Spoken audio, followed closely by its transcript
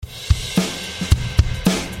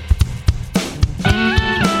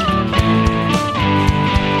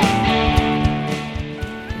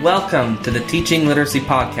Welcome to the Teaching Literacy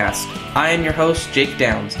Podcast. I am your host, Jake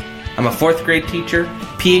Downs. I'm a fourth grade teacher,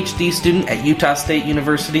 PhD student at Utah State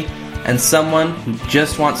University, and someone who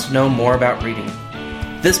just wants to know more about reading.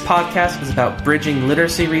 This podcast is about bridging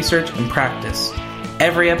literacy research and practice.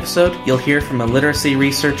 Every episode, you'll hear from a literacy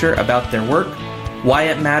researcher about their work, why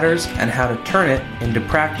it matters, and how to turn it into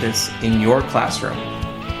practice in your classroom.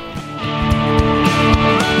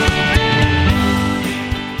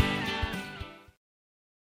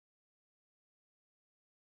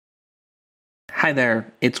 Hi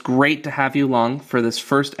there. It's great to have you along for this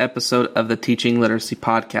first episode of the Teaching Literacy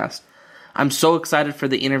Podcast. I'm so excited for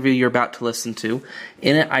the interview you're about to listen to.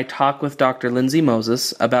 In it, I talk with Dr. Lindsay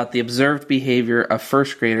Moses about the observed behavior of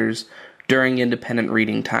first graders during independent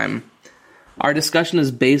reading time. Our discussion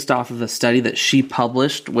is based off of a study that she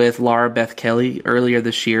published with Laura Beth Kelly earlier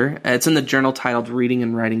this year. It's in the journal titled Reading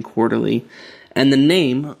and Writing Quarterly. And the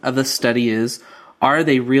name of the study is, Are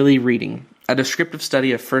They Really Reading? A descriptive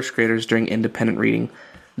study of first graders during independent reading.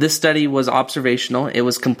 This study was observational. It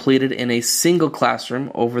was completed in a single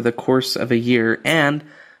classroom over the course of a year. And,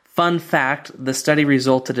 fun fact, the study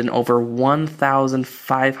resulted in over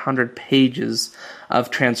 1,500 pages of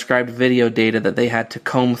transcribed video data that they had to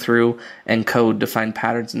comb through and code to find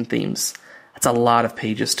patterns and themes. That's a lot of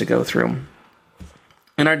pages to go through.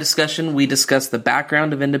 In our discussion, we discussed the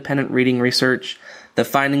background of independent reading research, the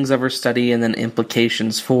findings of her study, and then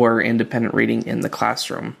implications for independent reading in the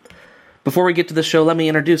classroom. Before we get to the show, let me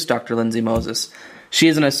introduce Dr. Lindsay Moses. She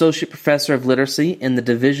is an associate professor of literacy in the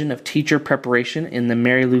Division of Teacher Preparation in the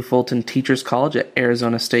Mary Lou Fulton Teachers College at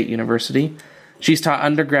Arizona State University. She's taught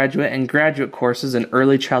undergraduate and graduate courses in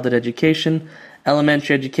early childhood education,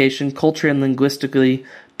 elementary education, culture and linguistically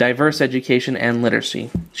diverse education, and literacy.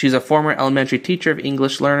 She's a former elementary teacher of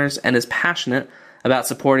English learners and is passionate about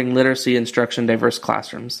supporting literacy instruction in diverse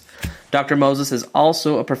classrooms. Dr. Moses is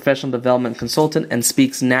also a professional development consultant and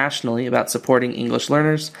speaks nationally about supporting English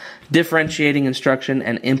learners, differentiating instruction,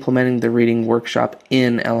 and implementing the reading workshop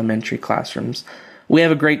in elementary classrooms. We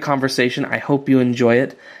have a great conversation. I hope you enjoy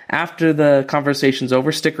it. After the conversation's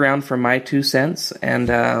over, stick around for my 2 cents and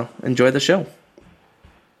enjoy the show.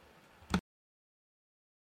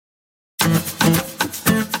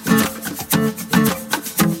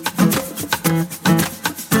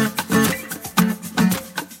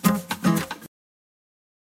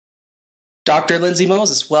 Dr. Lindsay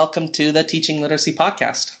Moses, welcome to the Teaching Literacy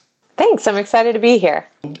Podcast. Thanks. I'm excited to be here.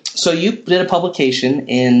 So you did a publication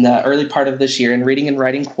in the early part of this year in Reading and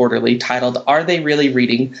Writing Quarterly titled, Are They Really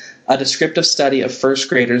Reading? A descriptive study of first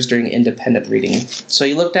graders during independent reading. So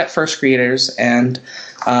you looked at first graders and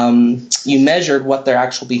you measured what their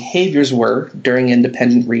actual behaviors were during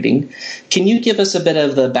independent reading. Can you give us a bit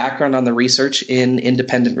of the background on the research in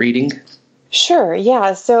independent reading? Sure.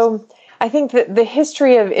 Yeah. So I think that the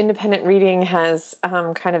history of independent reading has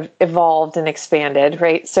kind of evolved and expanded,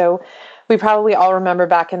 right? So we probably all remember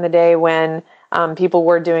back in the day when people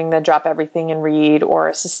were doing the drop everything and read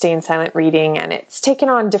or sustained silent reading, and it's taken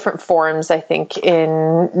on different forms, I think,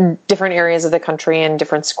 in different areas of the country and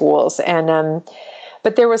different schools. And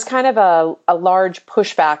but there was kind of a large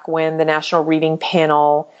pushback when the National Reading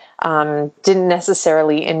Panel didn't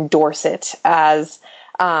necessarily endorse it as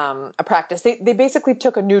a practice. They basically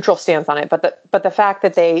took a neutral stance on it, but the fact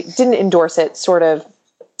that they didn't endorse it sort of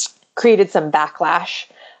created some backlash,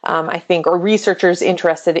 I think, or researchers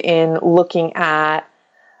interested in looking at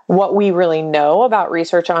what we really know about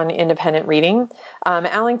research on independent reading.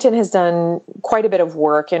 Allington has done quite a bit of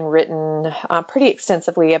work and written pretty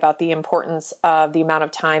extensively about the importance of the amount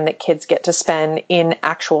of time that kids get to spend in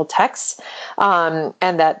actual texts, and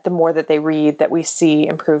that the more that they read, that we see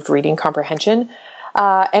improved reading comprehension.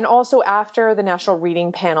 And also after the National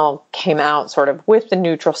Reading Panel came out sort of with the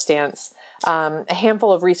neutral stance, a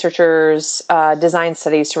handful of researchers designed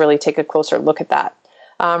studies to really take a closer look at that.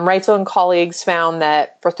 Reitzel and colleagues found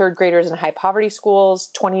that for third graders in high poverty schools,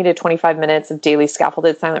 20 to 25 minutes of daily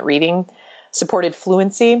scaffolded silent reading supported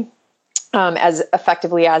fluency as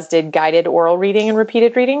effectively as did guided oral reading and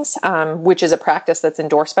repeated readings, which is a practice that's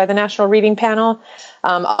endorsed by the National Reading Panel.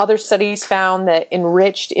 Other studies found that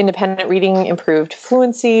enriched independent reading improved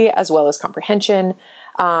fluency as well as comprehension.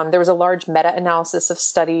 There was a large meta-analysis of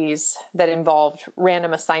studies that involved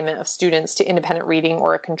random assignment of students to independent reading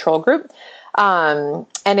or a control group. And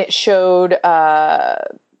it showed a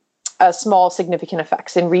small significant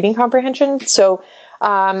effects in reading comprehension. So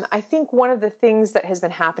I think one of the things that has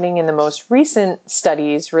been happening in the most recent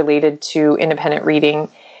studies related to independent reading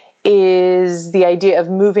is the idea of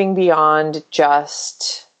moving beyond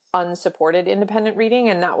just unsupported independent reading.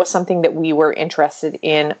 And that was something that we were interested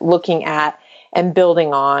in looking at and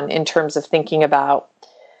building on in terms of thinking about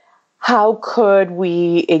how could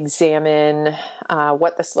we examine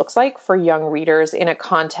what this looks like for young readers in a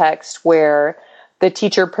context where the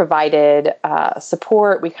teacher provided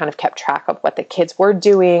support. We kind of kept track of what the kids were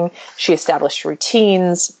doing. She established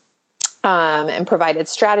routines and provided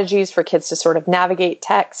strategies for kids to sort of navigate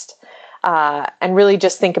text and really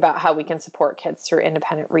just think about how we can support kids through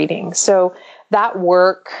independent reading. So that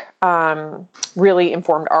work really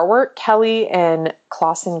informed our work. Kelly and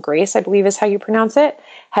Clausen Grace, I believe is how you pronounce it,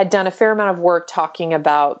 had done a fair amount of work talking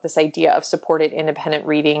about this idea of supported independent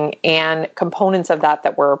reading and components of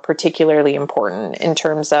that were particularly important in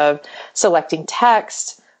terms of selecting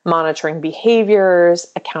text, monitoring behaviors,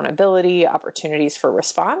 accountability, opportunities for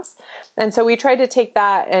response. And so we tried to take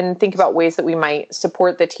that and think about ways that we might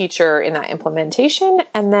support the teacher in that implementation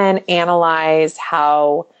and then analyze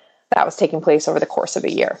how that was taking place over the course of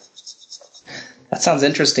a year. That sounds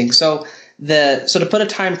interesting. So to put a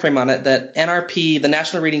time frame on it, that NRP, the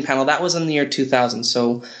National Reading Panel, that was in the year 2000.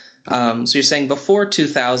 So you're saying before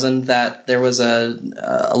 2000 that there was a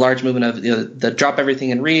large movement of the drop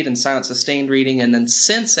everything and read and silent sustained reading, and then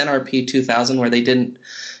since NRP 2000, where they didn't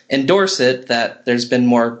endorse it, that there's been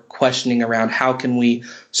more questioning around how can we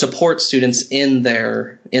support students in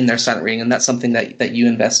their silent reading, and that's something that you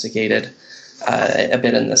investigated a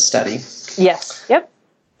bit in this study. Yes. Yep.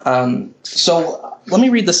 So let me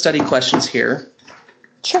read the study questions here.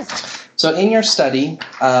 Sure. So in your study,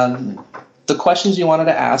 the questions you wanted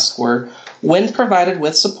to ask were, when provided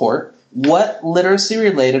with support, what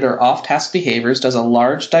literacy-related or off-task behaviors does a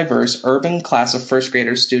large, diverse urban class of first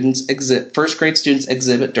grade students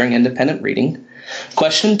exhibit during independent reading?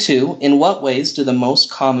 Question 2, in what ways do the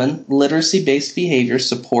most common literacy-based behaviors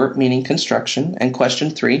support meaning construction? And question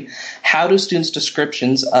 3, how do students'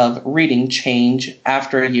 descriptions of reading change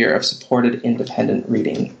after a year of supported independent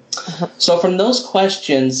reading? So from those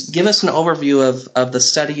questions, give us an overview of the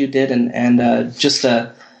study you did and just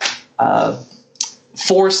a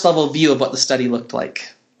forest level view of what the study looked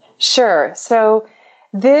like. Sure. So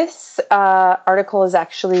this article is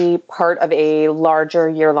actually part of a larger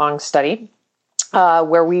year-long study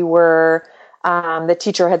where we were, the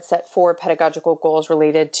teacher had set 4 pedagogical goals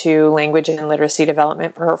related to language and literacy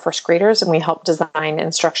development for her first graders, and we helped design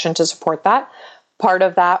instruction to support that. Part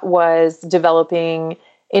of that was developing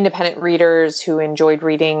independent readers who enjoyed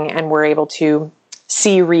reading and were able to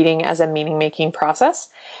see reading as a meaning-making process.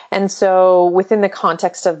 And so within the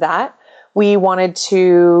context of that, we wanted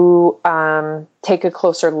to take a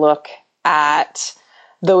closer look at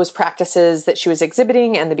those practices that she was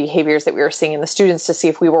exhibiting and the behaviors that we were seeing in the students to see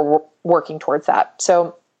if we were working towards that.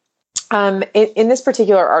 So in this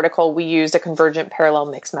particular article, we used a convergent parallel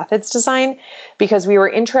mixed methods design because we were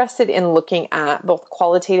interested in looking at both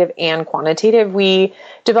qualitative and quantitative. We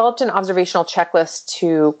developed an observational checklist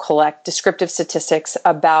to collect descriptive statistics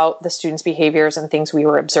about the students' behaviors and things we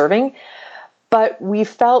were observing. But we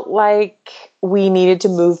felt like we needed to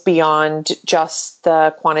move beyond just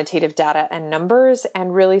the quantitative data and numbers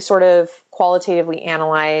and really sort of qualitatively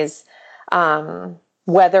analyze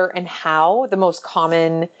whether and how the most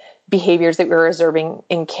common behaviors that we were observing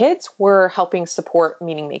in kids were helping support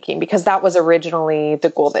meaning making, because that was originally the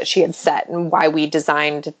goal that she had set and why we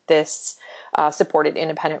designed this supported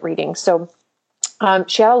independent reading. So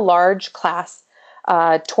she had a large class,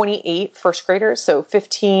 28 first graders, so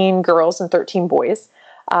 15 girls and 13 boys.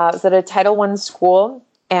 It was at a Title I school,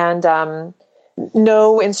 and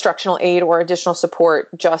no instructional aid or additional support,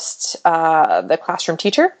 just the classroom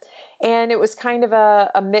teacher. And it was kind of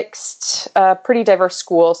a mixed, pretty diverse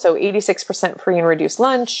school. So 86% free and reduced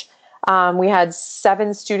lunch. We had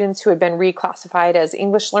 7 students who had been reclassified as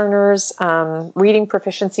English learners. Reading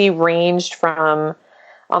proficiency ranged from,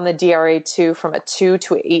 on the DRA2, from a 2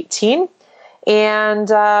 to 18. And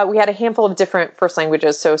we had a handful of different first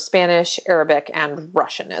languages, so Spanish, Arabic, and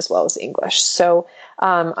Russian, as well as English. So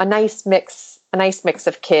a nice mix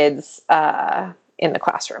of kids in the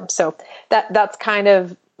classroom. So that's kind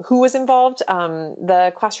of who was involved.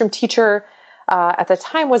 The classroom teacher at the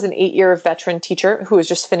time was an 8-year veteran teacher who was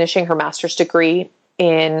just finishing her master's degree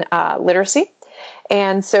in literacy.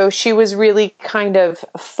 And so she was really kind of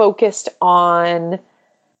focused on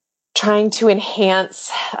trying to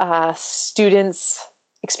enhance students'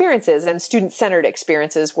 experiences and student-centered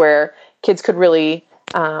experiences where kids could really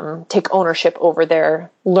take ownership over their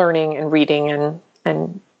learning and reading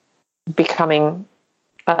and becoming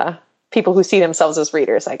people who see themselves as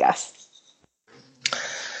readers, I guess.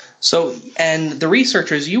 So, and the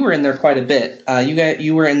researchers, you were in there quite a bit.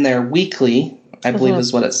 You were in there weekly, I believe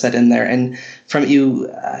is what it said in there. And you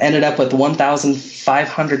ended up with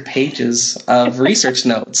 1,500 pages of research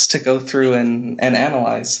notes to go through and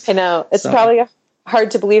analyze. I know. It's probably hard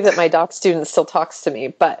to believe that my doc student still talks to me,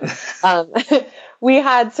 but we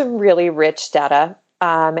had some really rich data.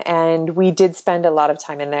 And we did spend a lot of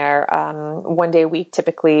time in there, one day a week,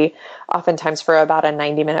 typically, oftentimes for about a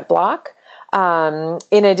 90-minute block.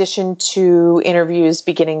 In addition to interviews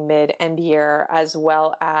beginning mid, end year, as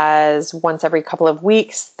well as once every couple of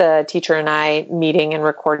weeks, the teacher and I meeting and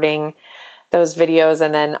recording those videos.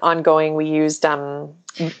 And then ongoing, we used,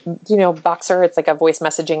 Boxer. It's like a voice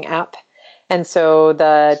messaging app. And so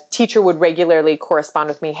the teacher would regularly correspond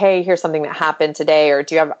with me. Hey, here's something that happened today, or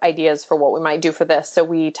do you have ideas for what we might do for this? So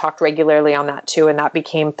we talked regularly on that too. And that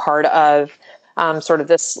became part of sort of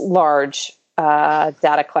this large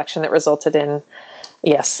data collection that resulted in,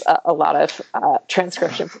 yes, a lot of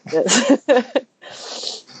transcription.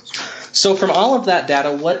 So from all of that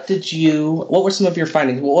data, what were some of your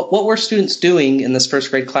findings? What were students doing in this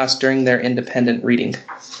first grade class during their independent reading?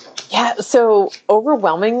 Yeah, so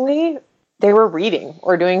overwhelmingly, they were reading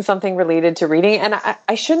or doing something related to reading. And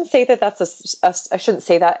I shouldn't say that I shouldn't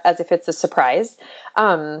say that as if it's a surprise.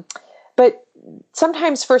 But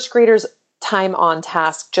sometimes first graders' time on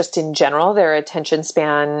task, just in general, their attention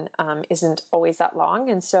span isn't always that long.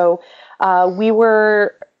 And so we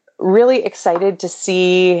were really excited to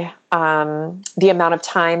see the amount of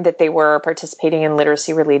time that they were participating in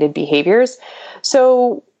literacy-related behaviors.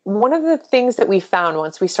 So one of the things that we found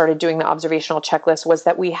once we started doing the observational checklist was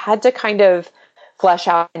that we had to kind of flesh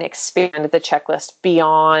out and expand the checklist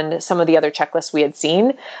beyond some of the other checklists we had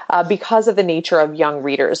seen because of the nature of young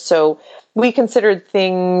readers. So we considered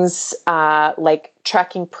things like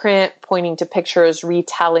tracking print, pointing to pictures,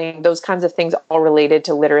 retelling, those kinds of things, all related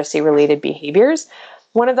to literacy-related behaviors.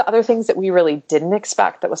 One of the other things that we really didn't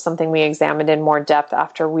expect, that was something we examined in more depth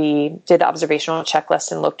after we did the observational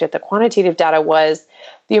checklist and looked at the quantitative data, was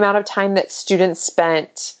the amount of time that students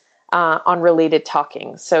spent on related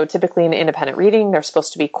talking. So typically in independent reading, they're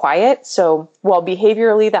supposed to be quiet. So while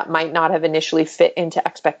behaviorally that might not have initially fit into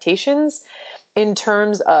expectations, in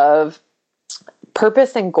terms of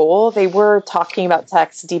purpose and goal, they were talking about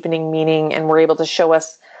text, deepening meaning, and were able to show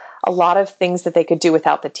us a lot of things that they could do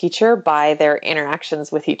without the teacher by their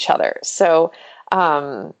interactions with each other. So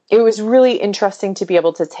it was really interesting to be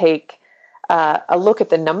able to take a look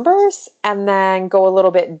at the numbers and then go a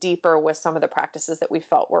little bit deeper with some of the practices that we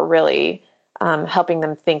felt were really helping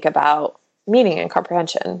them think about meaning and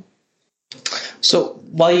comprehension. So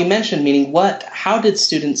while you mentioned meaning, how did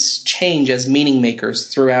students change as meaning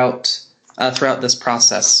makers throughout this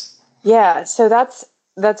process? Yeah, so that's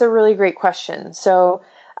a really great question. So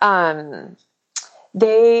a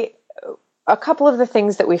couple of the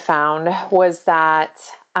things that we found was that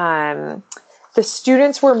the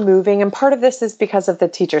students were moving, and part of this is because of the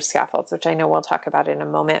teacher scaffolds, which I know we'll talk about in a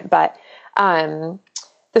moment, but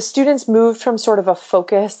the students moved from sort of a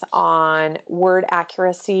focus on word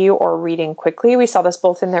accuracy or reading quickly. We saw this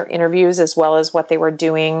both in their interviews as well as what they were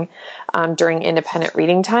doing during independent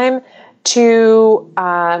reading time, to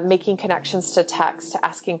making connections to text, to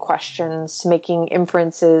asking questions, making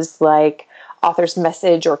inferences like author's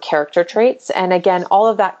message or character traits. And again, all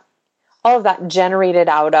of that generated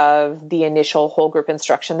out of the initial whole group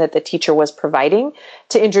instruction that the teacher was providing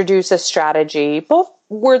to introduce a strategy, both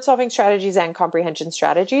word solving strategies and comprehension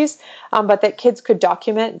strategies, but that kids could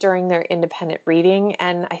document during their independent reading.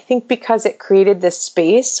 And I think because it created this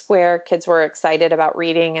space where kids were excited about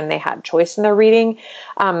reading and they had choice in their reading.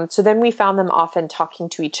 So then we found them often talking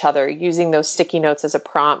to each other, using those sticky notes as a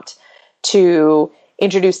prompt to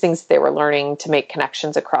introduce things that they were learning, to make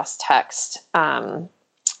connections across text, and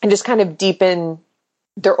just kind of deepen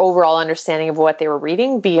their overall understanding of what they were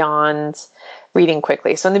reading beyond reading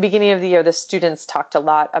quickly. So in the beginning of the year, the students talked a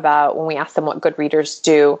lot about, when we asked them what good readers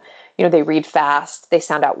do, they read fast, they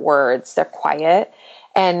sound out words, they're quiet.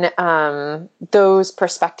 And those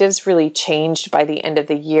perspectives really changed by the end of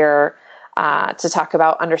the year to talk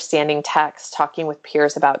about understanding text, talking with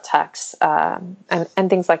peers about text, and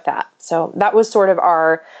things like that. So that was sort of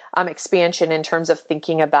our expansion in terms of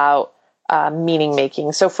thinking about meaning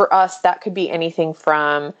making. So for us, that could be anything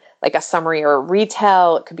from like a summary or a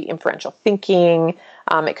retell. It could be inferential thinking.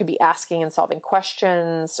 It could be asking and solving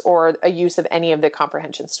questions, or a use of any of the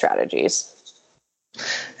comprehension strategies.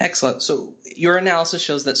 Excellent. So your analysis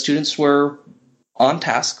shows that students were on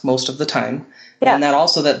task most of the time, and that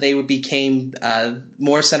also that they became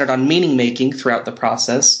more centered on meaning making throughout the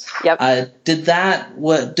process. Yep. Did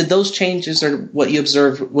those changes, or what you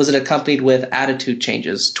observed, was it accompanied with attitude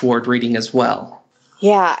changes toward reading as well?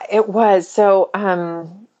 Yeah, it was. So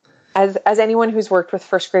as anyone who's worked with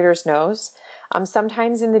first graders knows,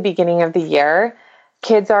 sometimes in the beginning of the year,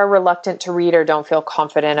 kids are reluctant to read or don't feel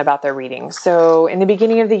confident about their reading. So in the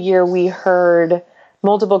beginning of the year, we heard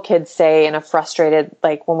multiple kids say in a frustrated,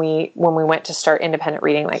 like when we went to start independent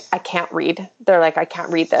reading, like, I can't read. They're like, I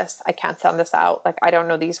can't read this. I can't sound this out. Like, I don't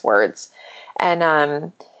know these words.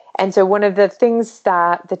 And so one of the things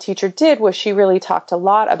that the teacher did was she really talked a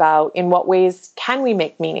lot about in what ways can we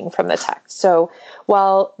make meaning from the text. So,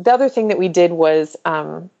 well, the other thing that we did was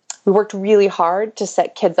we worked really hard to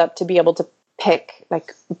set kids up to be able to pick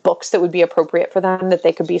like books that would be appropriate for them, that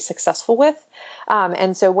they could be successful with.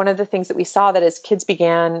 And so one of the things that we saw that as kids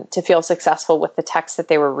began to feel successful with the text that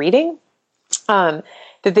they were reading, that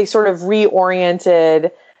they sort of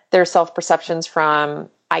reoriented their self-perceptions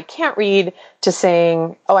from I can't read to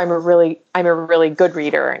saying, oh, I'm a really good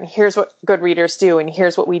reader, and here's what good readers do, and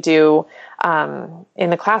here's what we do in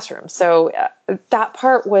the classroom. So that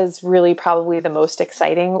part was really probably the most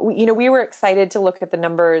exciting. We were excited to look at the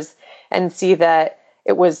numbers and see that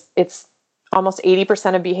it's almost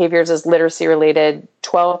 80% of behaviors is literacy related,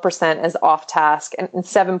 12% is off task, and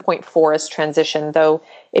 7.4 is transition. Though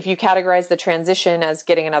if you categorize the transition as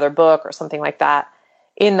getting another book or something like that,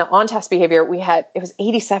 in the on-task behavior, it was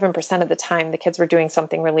 87% of the time the kids were doing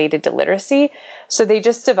something related to literacy. So they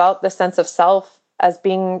just developed the sense of self as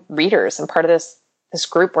being readers and part of this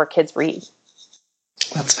group where kids read.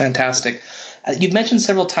 That's fantastic. You've mentioned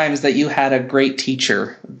several times that you had a great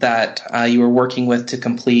teacher that you were working with to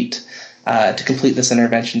complete this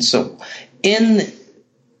intervention. So in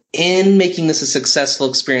making this a successful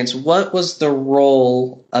experience, what was the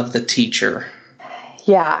role of the teacher?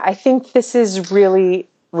 Yeah, I think this is really,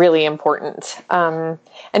 really important. And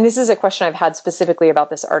this is a question I've had specifically about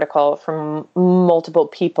this article from multiple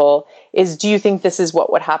people is, do you think this is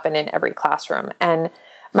what would happen in every classroom? And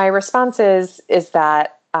my response is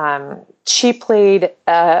that she played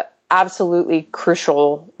a absolutely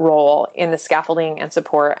crucial role in the scaffolding and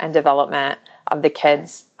support and development of the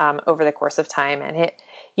kids over the course of time. And it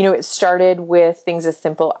started with things as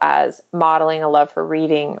simple as modeling a love for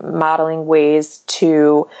reading, modeling ways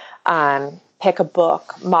to pick a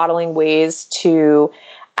book, modeling ways to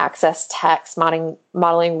access text,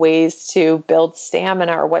 modeling ways to build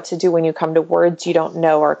stamina or what to do when you come to words you don't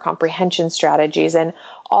know or comprehension strategies. And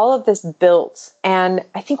all of this built. And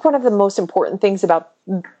I think one of the most important things about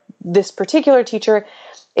this particular teacher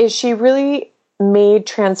is she really made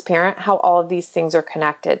transparent how all of these things are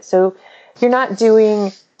connected. So you're not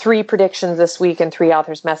doing 3 predictions this week and 3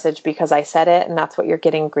 authors' message because I said it and that's what you're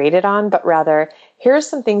getting graded on, but rather here's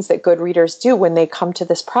some things that good readers do when they come to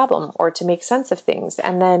this problem or to make sense of things,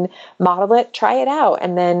 and then model it, try it out.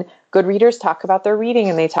 And then good readers talk about their reading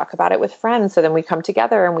and they talk about it with friends. So then we come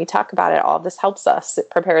together and we talk about it. All of this helps us. It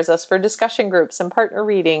prepares us for discussion groups and partner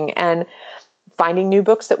reading and finding new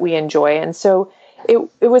books that we enjoy. And so it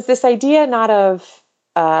was this idea not of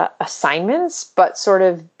assignments, but sort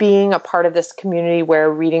of being a part of this community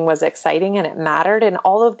where reading was exciting and it mattered. And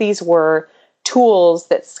all of these were tools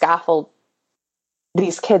that scaffold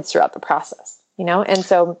these kids throughout the process, And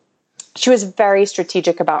so she was very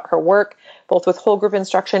strategic about her work, both with whole group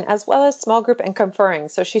instruction as well as small group and conferring.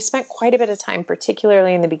 So she spent quite a bit of time,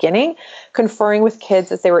 particularly in the beginning, conferring with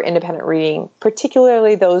kids as they were independent reading,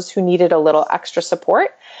 particularly those who needed a little extra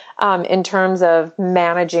support in terms of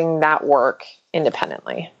managing that work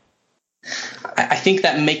independently. I think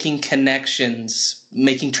that making connections,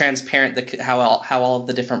 making transparent how all of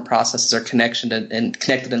the different processes are connected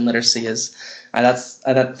in literacy is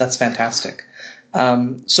that's fantastic.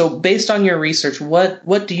 So based on your research,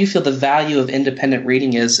 what do you feel the value of independent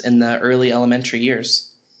reading is in the early elementary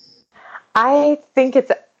years? I think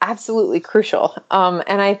it's absolutely crucial.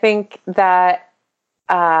 And I think that,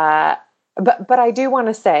 but I do want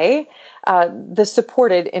to say, the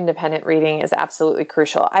supported independent reading is absolutely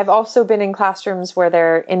crucial. I've also been in classrooms where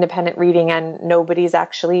they're independent reading and nobody's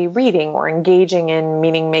actually reading or engaging in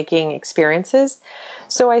meaning-making experiences.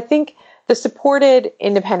 So I think the supported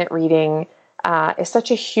independent reading is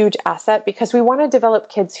such a huge asset because we want to develop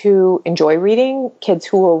kids who enjoy reading, kids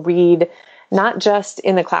who will read not just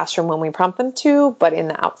in the classroom when we prompt them to, but in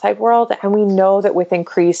the outside world. And we know that with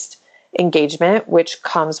increased engagement, which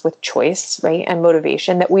comes with choice, right, and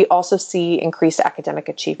motivation, that we also see increased academic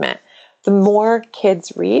achievement. The more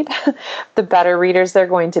kids read, the better readers they're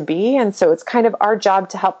going to be. And so it's kind of our job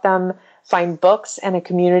to help them find books and a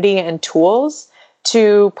community and tools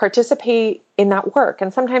to participate in that work.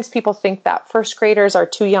 And sometimes people think that first graders are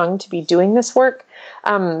too young to be doing this work.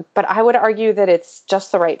 But I would argue that it's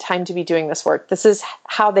just the right time to be doing this work. This is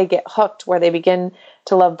how they get hooked, where they begin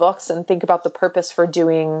to love books and think about the purpose for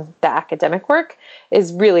doing the academic work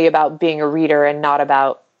is really about being a reader and not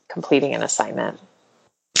about completing an assignment.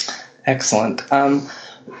 Excellent.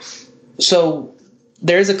 So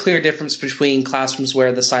there is a clear difference between classrooms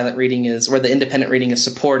where the silent reading is, where the independent reading is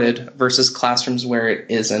supported versus classrooms where it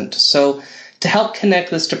isn't. So to help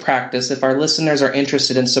connect this to practice, if our listeners are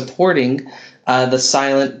interested in supporting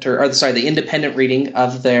the independent reading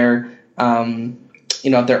of their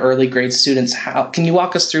of their early grade students, how can you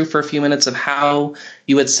walk us through for a few minutes of how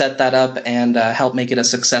you would set that up and help make it a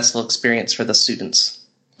successful experience for the students?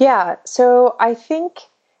 Yeah, so I think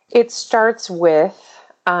it starts with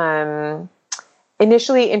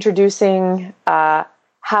initially introducing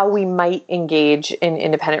how we might engage in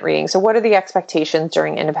independent reading. So what are the expectations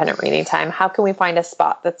during independent reading time? How can we find a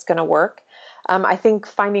spot that's going to work? I think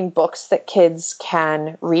finding books that kids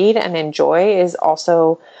can read and enjoy is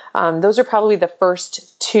also, those are probably the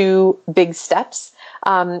first two big steps.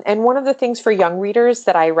 And one of the things for young readers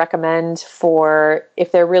that I recommend for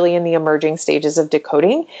if they're really in the emerging stages of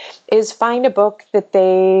decoding is find a book that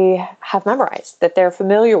they have memorized, that they're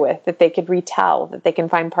familiar with, that they could retell, that they can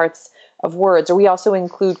find parts of words. Or we also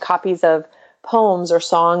include copies of poems or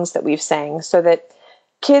songs that we've sang so that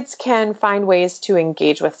kids can find ways to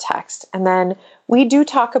engage with text. And then we do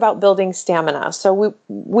talk about building stamina. So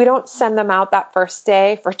we don't send them out that first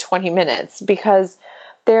day for 20 minutes because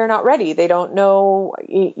they're not ready. They don't know,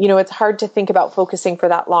 it's hard to think about focusing for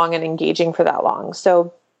that long and engaging for that long.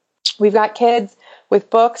 So we've got kids with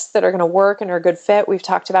books that are going to work and are a good fit. We've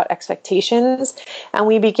talked about expectations, and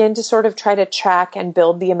we begin to sort of try to track and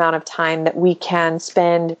build the amount of time that we can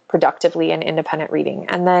spend productively in independent reading.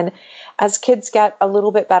 And then as kids get a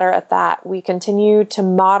little bit better at that, we continue to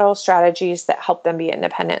model strategies that help them be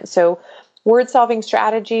independent. So word solving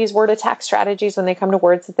strategies, word attack strategies when they come to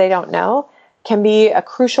words that they don't know can be a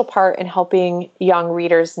crucial part in helping young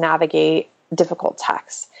readers navigate difficult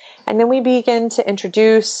texts. And then we begin to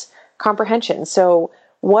introduce comprehension. So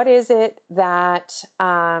what is it that,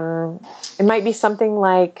 it might be something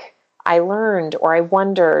like, I learned, or I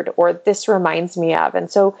wondered, or this reminds me of. And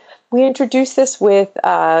so we introduce this with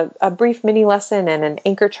a brief mini lesson and an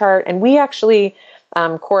anchor chart. And we actually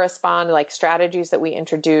correspond like strategies that we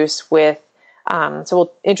introduce with, so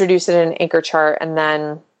we'll introduce it in an anchor chart and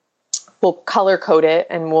then we'll color code it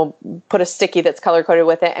and we'll put a sticky that's color coded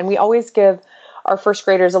with it. And we always give our first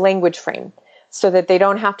graders a language frame so that they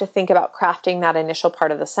don't have to think about crafting that initial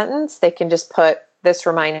part of the sentence. They can just put, this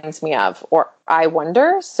reminds me of, or I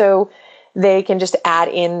wonder. So they can just add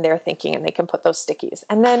in their thinking and they can put those stickies.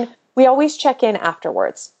 And then we always check in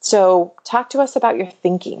afterwards. So talk to us about your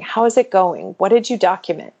thinking. How is it going? What did you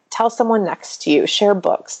document? Tell someone next to you, share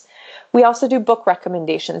books. We also do book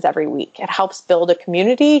recommendations every week. It helps build a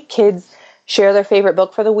community. Kids share their favorite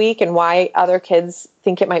book for the week and why other kids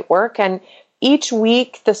think it might work. And each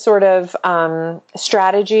week, the sort of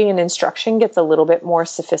strategy and instruction gets a little bit more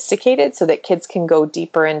sophisticated so that kids can go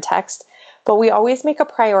deeper in text. But we always make a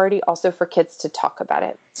priority also for kids to talk about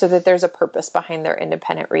it so that there's a purpose behind their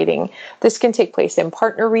independent reading. This can take place in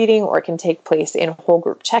partner reading, or it can take place in whole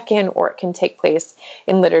group check-in, or it can take place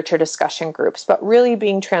in literature discussion groups, but really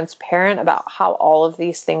being transparent about how all of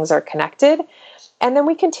these things are connected. And then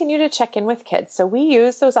we continue to check in with kids. So we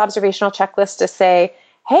use those observational checklists to say,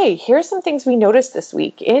 hey, here's some things we noticed this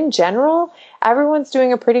week. In general, everyone's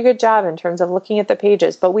doing a pretty good job in terms of looking at the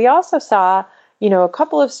pages, but we also saw a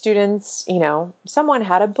couple of students, someone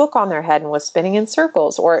had a book on their head and was spinning in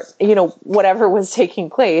circles or, whatever was taking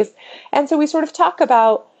place. And so we sort of talk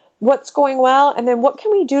about what's going well and then what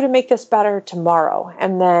can we do to make this better tomorrow?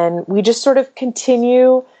 And then we just sort of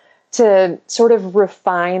continue to sort of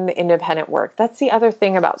refine the independent work. That's the other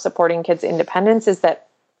thing about supporting kids' independence is that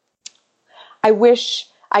I wish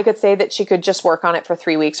I could say that she could just work on it for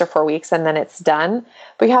 3 weeks or 4 weeks and then it's done.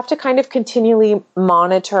 But you have to kind of continually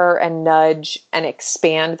monitor and nudge and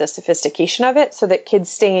expand the sophistication of it so that kids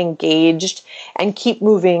stay engaged and keep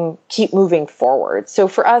moving forward. So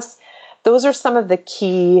for us, those are some of the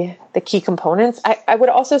key components. I would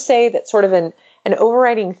also say that sort of an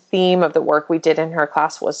overriding theme of the work we did in her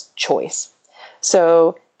class was choice.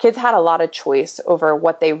 So kids had a lot of choice over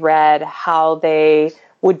what they read, how they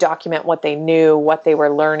would document what they knew, what they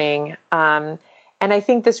were learning. And I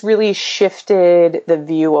think this really shifted the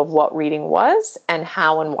view of what reading was and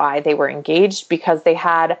how and why they were engaged because they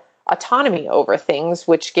had autonomy over things,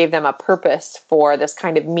 which gave them a purpose for this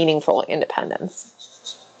kind of meaningful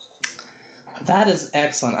independence. That is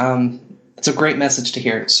excellent. It's a great message to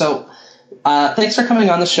hear. So thanks for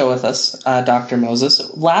coming on the show with us, Dr.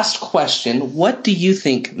 Moses. Last question. What do you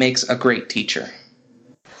think makes a great teacher?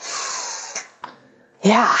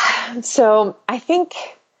 Yeah. So I think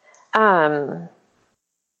a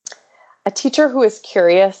teacher who is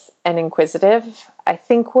curious and inquisitive, I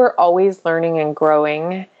think we're always learning and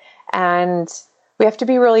growing. And we have to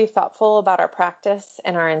be really thoughtful about our practice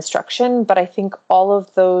and our instruction, but I think all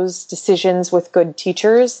of those decisions with good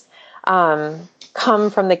teachers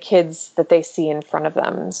come from the kids that they see in front of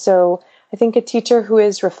them. So I think a teacher who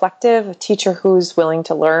is reflective, a teacher who's willing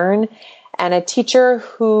to learn, and a teacher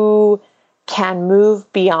who can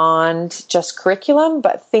move beyond just curriculum,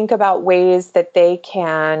 but think about ways that they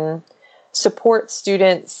can support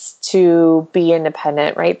students to be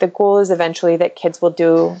independent, right? The goal is eventually that kids will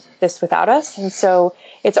do this without us. And so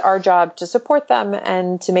it's our job to support them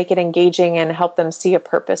and to make it engaging and help them see a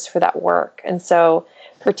purpose for that work. And so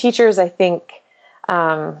for teachers, I think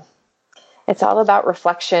it's all about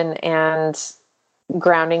reflection and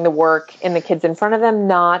grounding the work in the kids in front of them,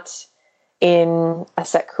 not in a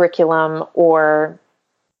set curriculum or,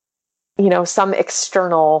 some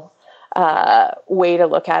external way to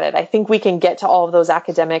look at it. I think we can get to all of those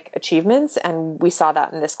academic achievements, and we saw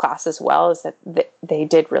that in this class as well, is that they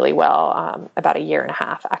did really well, about a year and a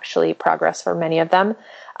half, actually, progress for many of them.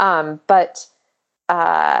 But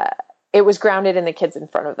it was grounded in the kids in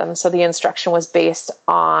front of them. So the instruction was based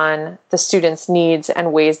on the students' needs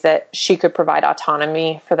and ways that she could provide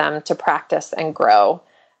autonomy for them to practice and grow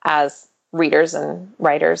as readers and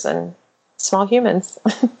writers and small humans.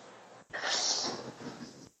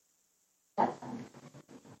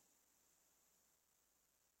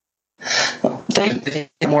 Well,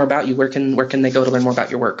 more about you. Where can they go to learn more about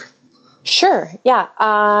your work? Sure. Yeah.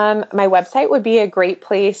 My website would be a great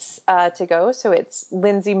place to go. So it's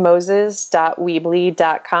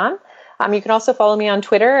lindsaymoses.weebly.com. You can also follow me on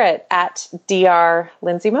Twitter at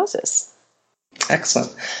 @drlindsaymoses.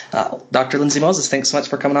 Excellent. Dr. Lindsay Moses, thanks so much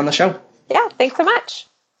for coming on the show. Yeah, thanks so much.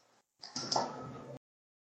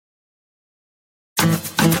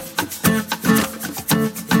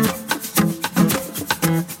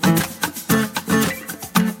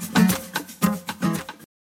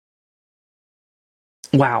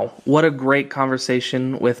 Wow, what a great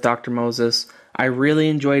conversation with Dr. Moses. I really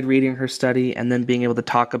enjoyed reading her study and then being able to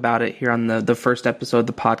talk about it here on the first episode of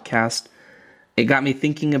the podcast. It got me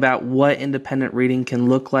thinking about what independent reading can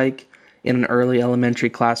look like in an early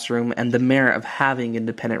elementary classroom and the merit of having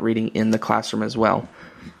independent reading in the classroom as well.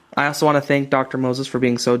 I also want to thank Dr. Moses for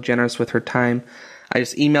being so generous with her time. I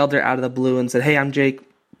just emailed her out of the blue and said, "Hey, I'm Jake.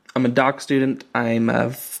 I'm a doc student. I'm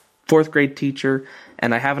a fourth grade teacher,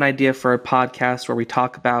 and I have an idea for a podcast where we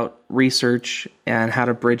talk about research and how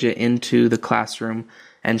to bridge it into the classroom."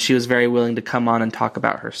 And she was very willing to come on and talk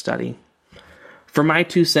about her study. For my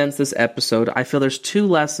 2 cents this episode, I feel there's 2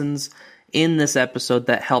 lessons in this episode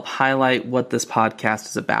that help highlight what this podcast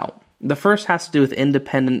is about. The first has to do with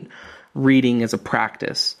independent reading as a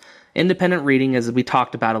practice. Independent reading, as we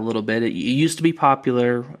talked about a little bit, it used to be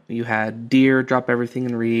popular. You had Dear, Drop Everything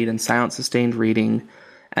and Read, and Silent Sustained Reading,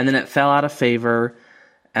 and then it fell out of favor,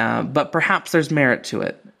 but perhaps there's merit to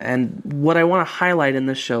it. And what I want to highlight in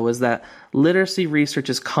this show is that literacy research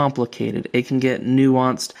is complicated. It can get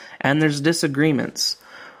nuanced, and there's disagreements.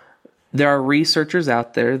 There are researchers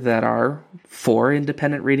out there that are for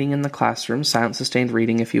independent reading in the classroom, silent sustained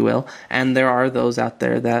reading, if you will, and there are those out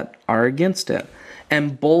there that are against it.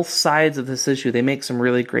 And both sides of this issue, they make some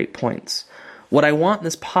really great points. What I want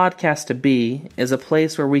this podcast to be is a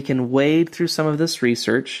place where we can wade through some of this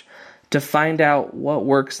research to find out what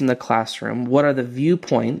works in the classroom, what are the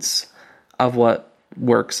viewpoints of what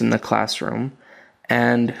works in the classroom,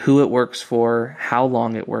 and who it works for, how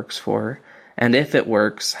long it works for, and if it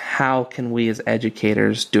works, how can we as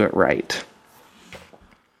educators do it right?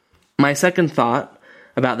 My second thought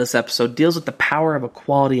about this episode deals with the power of a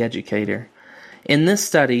quality educator. In this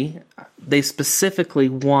study, they specifically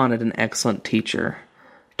wanted an excellent teacher.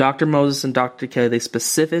 Dr. Moses and Dr. Kelly, they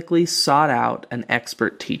specifically sought out an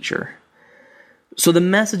expert teacher. So the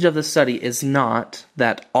message of the study is not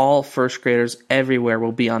that all first graders everywhere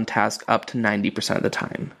will be on task up to 90% of the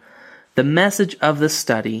time. The message of the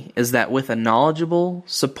study is that with a knowledgeable,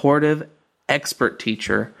 supportive, expert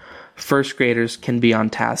teacher, first graders can be on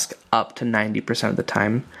task up to 90% of the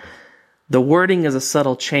time. The wording is a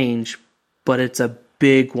subtle change, but it's a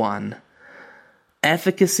big one.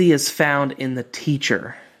 Efficacy is found in the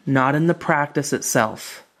teacher, not in the practice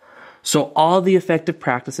itself. So all the effective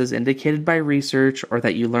practices indicated by research, or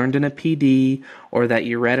that you learned in a PD, or that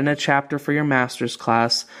you read in a chapter for your master's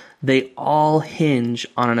class, they all hinge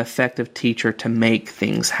on an effective teacher to make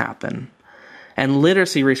things happen. And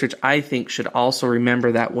literacy research, I think, should also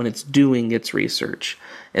remember that when it's doing its research,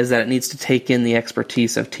 is that it needs to take in the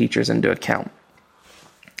expertise of teachers into account.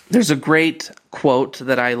 There's a great quote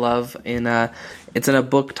that I love it's in a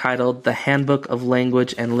book titled The Handbook of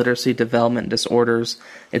Language and Literacy Development Disorders.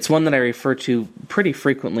 It's one that I refer to pretty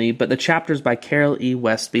frequently, but the chapters by Carol E.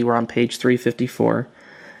 Westby were on page 354.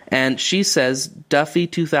 And she says, Duffy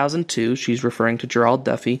 2002, she's referring to Gerald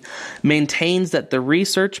Duffy, maintains that the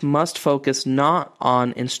research must focus not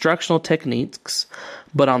on instructional techniques,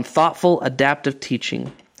 but on thoughtful adaptive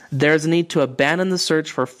teaching. There is a need to abandon the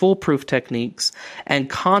search for foolproof techniques and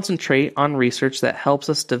concentrate on research that helps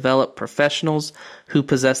us develop professionals who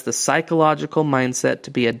possess the psychological mindset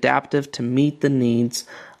to be adaptive to meet the needs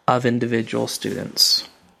of individual students.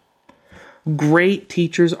 Great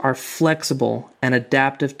teachers are flexible and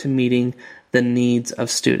adaptive to meeting the needs of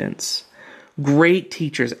students. Great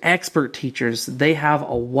teachers, expert teachers, they have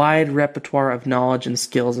a wide repertoire of knowledge and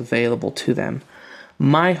skills available to them.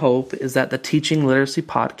 My hope is that the Teaching Literacy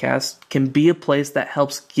Podcast can be a place that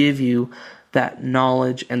helps give you that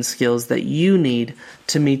knowledge and skills that you need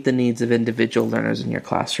to meet the needs of individual learners in your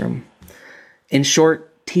classroom. In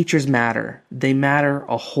short, teachers matter. They matter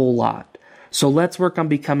a whole lot. So let's work on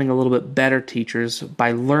becoming a little bit better teachers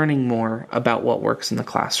by learning more about what works in the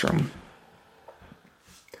classroom.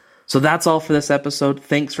 So that's all for this episode.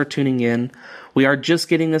 Thanks for tuning in. We are just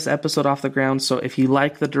getting this episode off the ground, so if you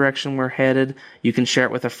like the direction we're headed, you can share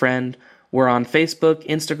it with a friend. We're on Facebook,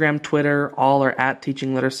 Instagram, Twitter, all are at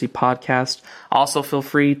Teaching Literacy Podcast. Also, feel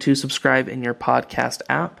free to subscribe in your podcast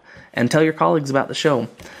app and tell your colleagues about the show.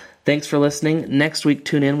 Thanks for listening. Next week,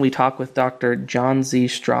 tune in. We talk with Dr. John Z.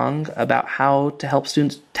 Strong about how to help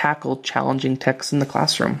students tackle challenging texts in the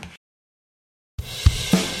classroom.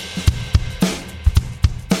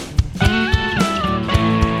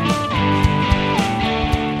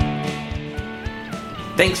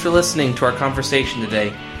 Thanks for listening to our conversation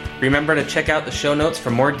today. Remember to check out the show notes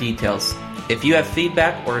for more details. If you have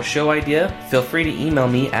feedback or a show idea, feel free to email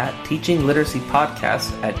me at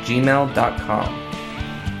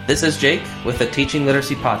teachingliteracypodcast@gmail.com. This is Jake with the Teaching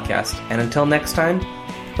Literacy Podcast, and until next time,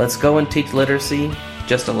 let's go and teach literacy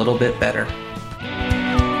just a little bit better.